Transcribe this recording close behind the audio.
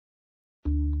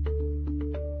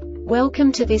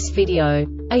Welcome to this video.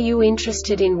 Are you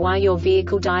interested in why your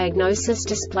vehicle diagnosis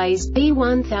displays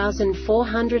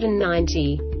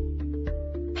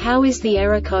B1490? How is the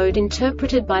error code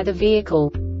interpreted by the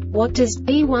vehicle? What does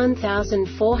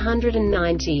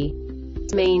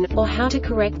B1490 mean, or how to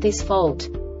correct this fault?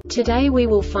 Today we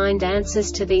will find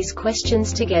answers to these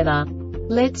questions together.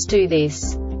 Let's do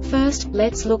this. First,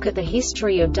 let's look at the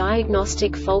history of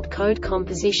diagnostic fault code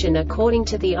composition according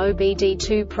to the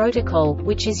OBD2 protocol,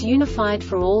 which is unified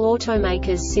for all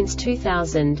automakers since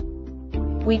 2000.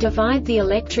 We divide the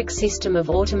electric system of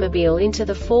automobile into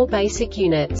the four basic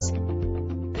units: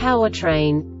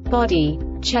 powertrain, body,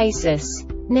 chassis,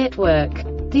 network.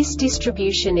 This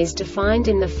distribution is defined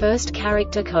in the first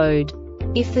character code.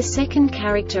 If the second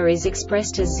character is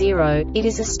expressed as 0, it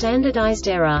is a standardized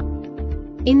error.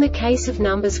 In the case of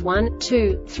numbers 1,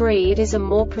 2, 3, it is a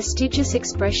more prestigious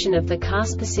expression of the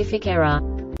car-specific error.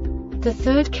 The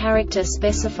third character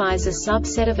specifies a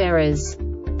subset of errors.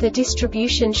 The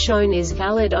distribution shown is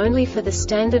valid only for the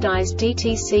standardized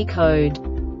DTC code.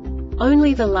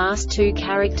 Only the last two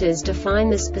characters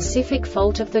define the specific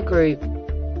fault of the group.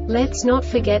 Let's not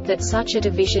forget that such a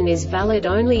division is valid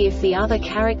only if the other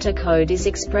character code is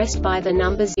expressed by the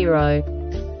number 0.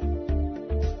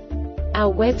 Our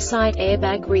website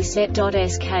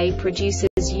airbagreset.sk produces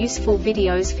useful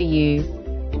videos for you.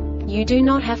 You do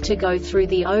not have to go through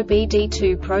the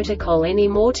OBD2 protocol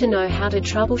anymore to know how to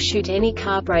troubleshoot any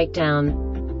car breakdown.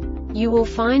 You will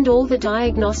find all the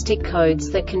diagnostic codes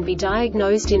that can be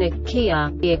diagnosed in a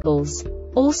Kia vehicles.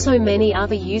 Also many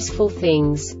other useful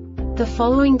things. The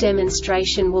following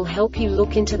demonstration will help you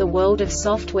look into the world of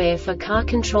software for car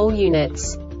control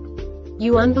units.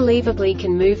 You unbelievably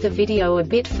can move the video a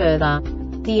bit further.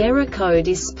 The error code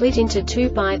is split into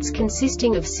 2 bytes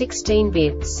consisting of 16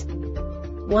 bits.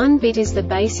 1 bit is the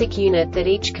basic unit that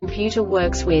each computer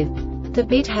works with. The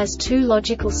bit has 2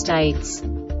 logical states: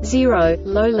 0,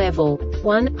 low level,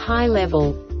 1, high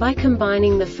level. By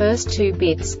combining the first 2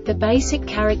 bits, the basic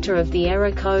character of the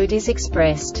error code is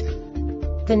expressed.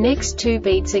 The next 2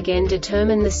 beats again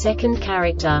determine the second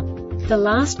character. The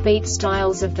last beat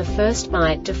styles of the first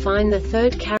byte define the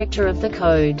third character of the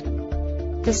code.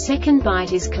 The second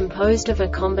byte is composed of a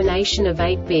combination of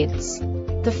 8 bits.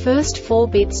 The first 4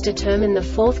 bits determine the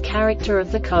fourth character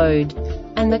of the code.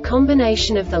 And the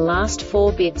combination of the last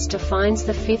 4 bits defines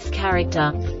the fifth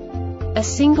character. A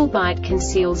single byte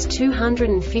conceals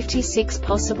 256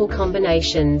 possible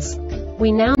combinations.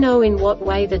 We now know in what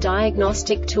way the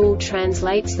diagnostic tool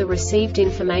translates the received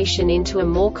information into a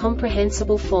more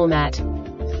comprehensible format.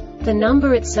 The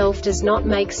number itself does not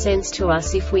make sense to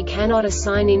us if we cannot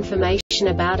assign information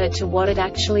about it to what it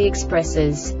actually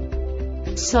expresses.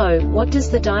 So, what does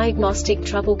the diagnostic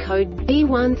trouble code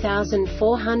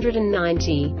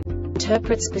B1490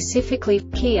 interpret specifically for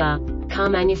Kia car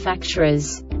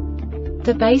manufacturers?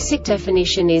 The basic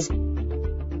definition is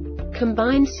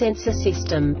combined sensor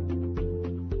system.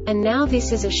 And now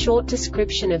this is a short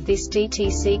description of this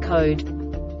DTC code.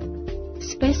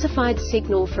 Specified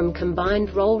signal from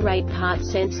combined roll rate part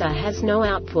sensor has no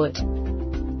output.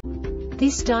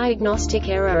 This diagnostic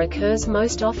error occurs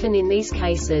most often in these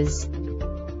cases: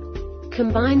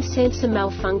 combined sensor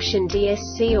malfunction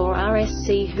DSC or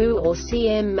RSC HU or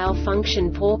CM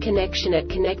malfunction, poor connection at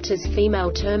connectors,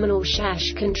 female terminal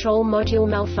shash control module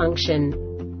malfunction.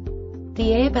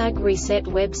 The Airbag Reset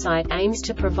website aims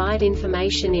to provide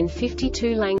information in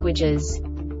 52 languages.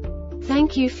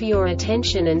 Thank you for your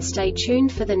attention and stay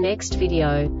tuned for the next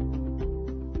video.